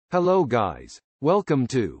Hello guys. Welcome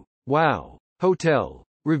to Wow Hotel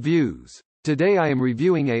Reviews. Today I am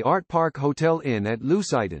reviewing AArtpark Hotel Inn at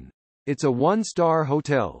Lewsiton. It's a 1-star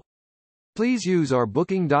hotel. Please use our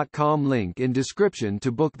booking.com link in description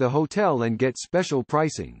to book the hotel and get special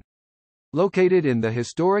pricing. Located in the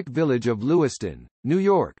historic village of Lewiston, New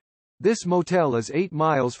York, this motel is 8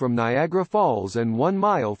 miles from Niagara Falls and 1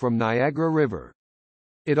 mile from Niagara River.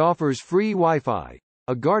 It offers free Wi-Fi,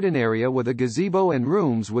 a garden area with a gazebo and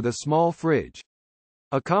rooms with a small fridge.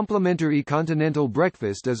 A complimentary continental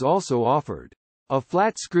breakfast is also offered. A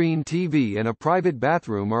flat-screen TV and a private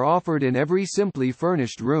bathroom are offered in every simply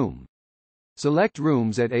furnished room. Select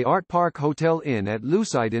rooms at AArtpark Hotel Inn at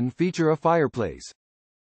Lewsiton feature a fireplace.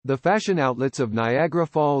 The fashion outlets of Niagara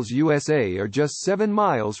Falls, USA are just 7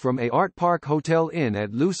 miles from AArtpark Hotel Inn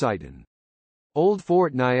at Lewsiton. Old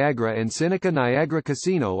Fort Niagara and Seneca Niagara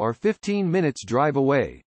Casino are 15 minutes drive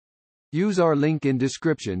away. Use our link in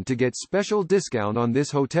description to get special discount on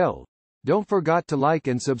this hotel. Don't forget to like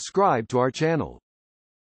and subscribe to our channel.